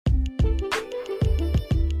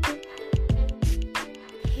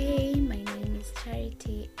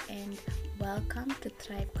Welcome to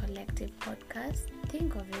Thrive Collective Podcast.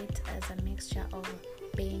 Think of it as a mixture of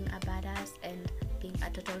being a badass and being a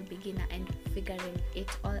total beginner and figuring it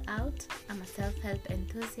all out. I'm a self-help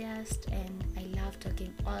enthusiast and I love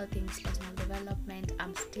talking all things personal development.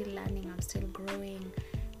 I'm still learning, I'm still growing,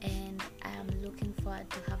 and I am looking forward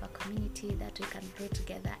to have a community that we can grow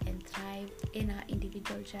together and thrive in our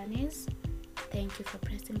individual journeys. Thank you for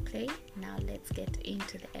pressing play. Now let's get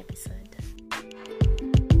into the episode.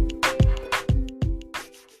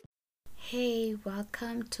 Hey,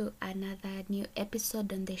 welcome to another new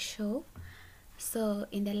episode on the show. So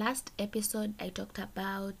in the last episode, I talked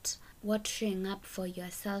about what showing up for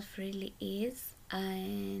yourself really is.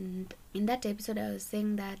 And in that episode, I was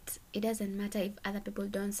saying that it doesn't matter if other people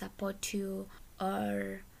don't support you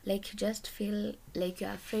or like you just feel like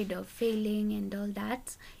you're afraid of failing and all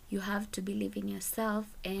that. You have to believe in yourself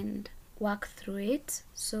and work through it.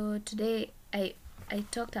 So today I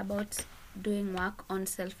talked about doing work on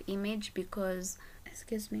self-image because,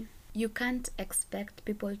 you can't expect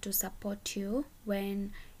people to support you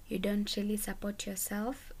when you don't really support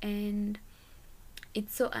yourself, and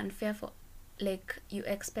it's so unfair for you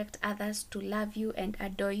expect others to love you and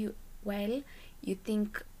adore you while you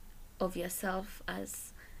think of yourself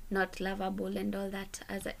as not lovable and all that.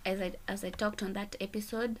 As I talked on that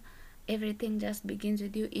episode, everything just begins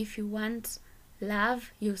with you. If you want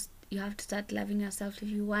love, you have to start loving yourself. If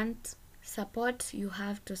you want support, you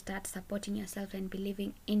have to start supporting yourself and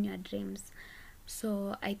believing in your dreams.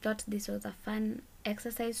 So I thought this was a fun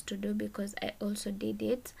exercise to do because I also did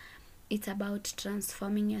it. It's about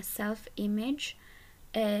transforming your self-image,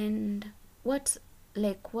 and what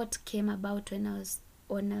came about when I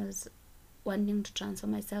was wanting to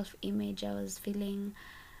transform my self-image. I was feeling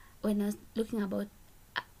when I was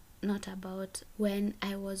when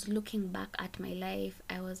I was looking back at my life,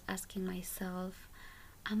 I was asking myself,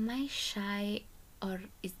 am I shy, or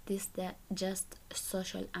is this just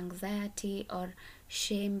social anxiety or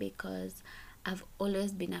shame because I've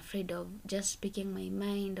always been afraid of just speaking my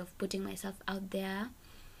mind, of putting myself out there?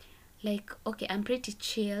 Okay, I'm pretty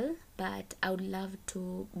chill, but I would love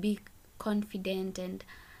to be confident and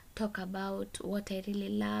talk about what I really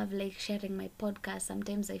love, like sharing my podcast.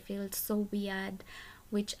 Sometimes I feel so weird,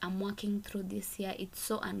 which I'm working through this year. It's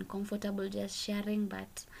so uncomfortable just sharing,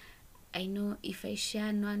 but I know if I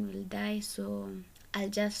share, no one will die, so I'll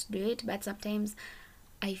just do it. But sometimes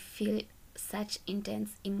I feel such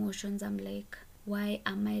intense emotions. I'm like, why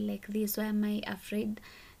am I like this? Why am I afraid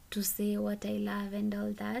to say what I love and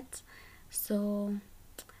all that? So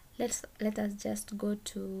let us just go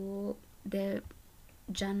to the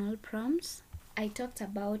journal prompts. I talked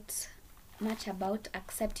much about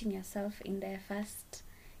accepting yourself in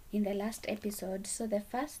the last episode. So the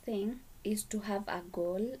first thing is to have a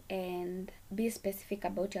goal and be specific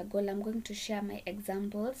about your goal. I'm going to share my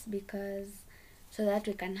examples so that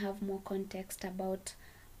we can have more context about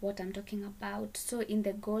what I'm talking about. So in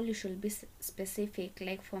the goal, you should be specific.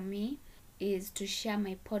 Like for me, is to share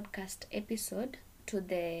my podcast episode to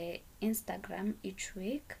the Instagram each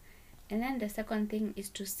week. And then the second thing is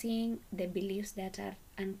to seeing the beliefs that are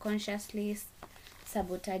unconsciously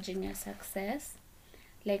sabotaging your success.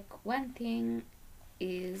 Like one thing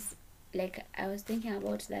is, I was thinking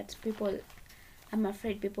about that I'm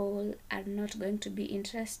afraid people are not going to be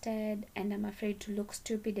interested, and I'm afraid to look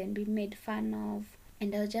stupid and be made fun of.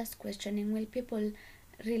 And I was just questioning, will people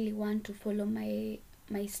really want to follow my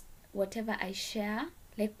whatever I share?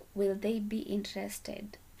 Will they be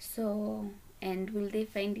interested? So, and will they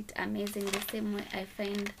find it amazing the same way I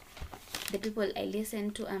find the people I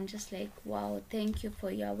listen to? I'm just like, wow, thank you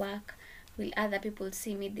for your work. Will other people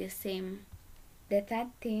see me the same? The third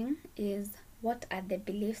thing is, what are the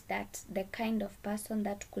beliefs that the kind of person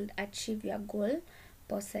that could achieve your goal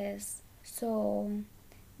possess? So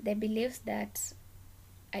the beliefs that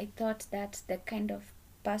I thought that the kind of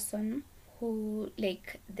person who,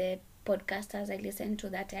 like the podcasters I listen to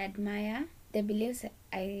that I admire, the beliefs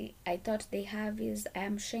I thought they have is, I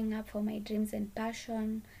am showing up for my dreams and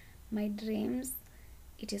passion. My dreams,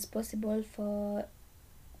 it is possible for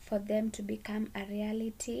them to become a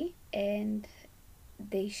reality, and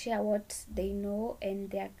they share what they know and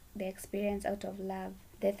their experience out of love.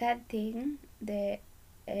 The third thing,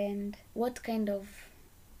 and what kind of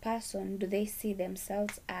person do they see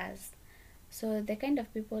themselves as? So the kind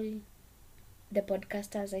of people, the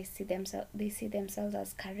podcasters, they see themselves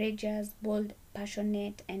as courageous, bold,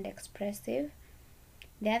 passionate, and expressive.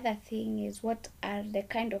 The other thing is, what are the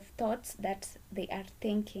kind of thoughts that they are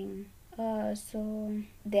thinking? So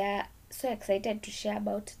they are so excited to share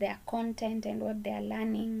about their content and what they are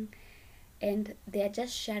learning, and they are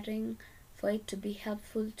just sharing for it to be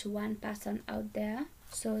helpful to one person out there.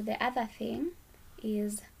 So the other thing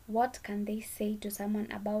is, what can they say to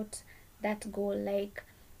someone about that goal? Like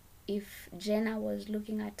if Jenna was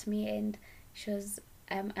looking at me and she was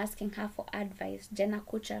asking her for advice, Jenna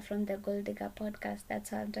Kucha from the Gold Digger podcast,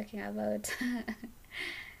 that's what I'm talking about.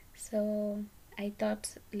 So I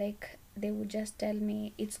thought like they would just tell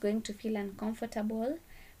me it's going to feel uncomfortable,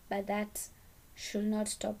 but that should not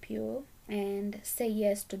stop you, and say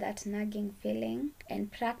yes to that nagging feeling,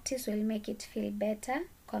 and practice will make it feel better.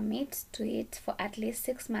 Commit to it for at least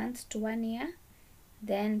 6 months to 1 year,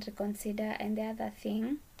 then reconsider. And the other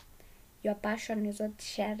thing, your passion is worth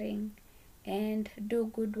sharing, and do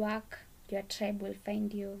good work, your tribe will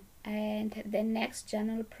find you. And the next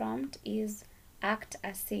journal prompt is act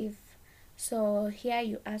as if. So here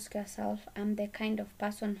you ask yourself, I'm the kind of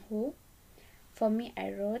person who, for me,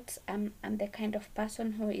 I wrote, I'm the kind of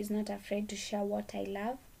person who is not afraid to share what I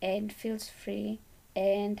love and feels free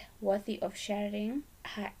and worthy of sharing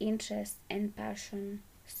her interests and passion.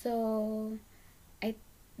 So I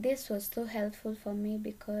this was so helpful for me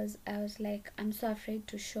because I was like, I'm so afraid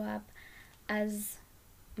to show up as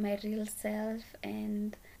my real self,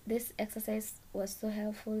 and this exercise was so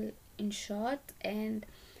helpful in short. And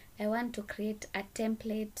I want to create a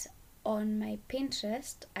template on my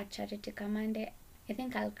Pinterest at Charity Kamande. I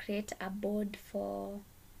think I'll create a board for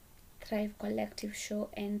Thrive Collective Show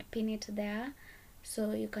and pin it there,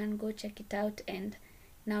 so you can go check it out and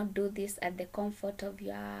now do this at the comfort of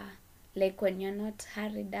your, like when you're not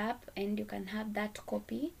hurried up, and you can have that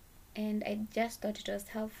copy. And I just thought it was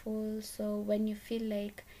helpful, so when you feel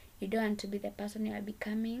like you don't want to be the person you are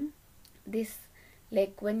becoming, this,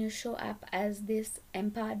 like when you show up as this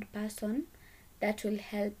empowered person, that will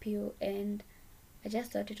help you. And I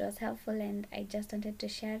just thought it was helpful and I just wanted to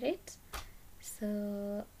share it.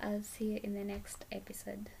 So I'll see you in the next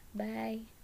episode. Bye.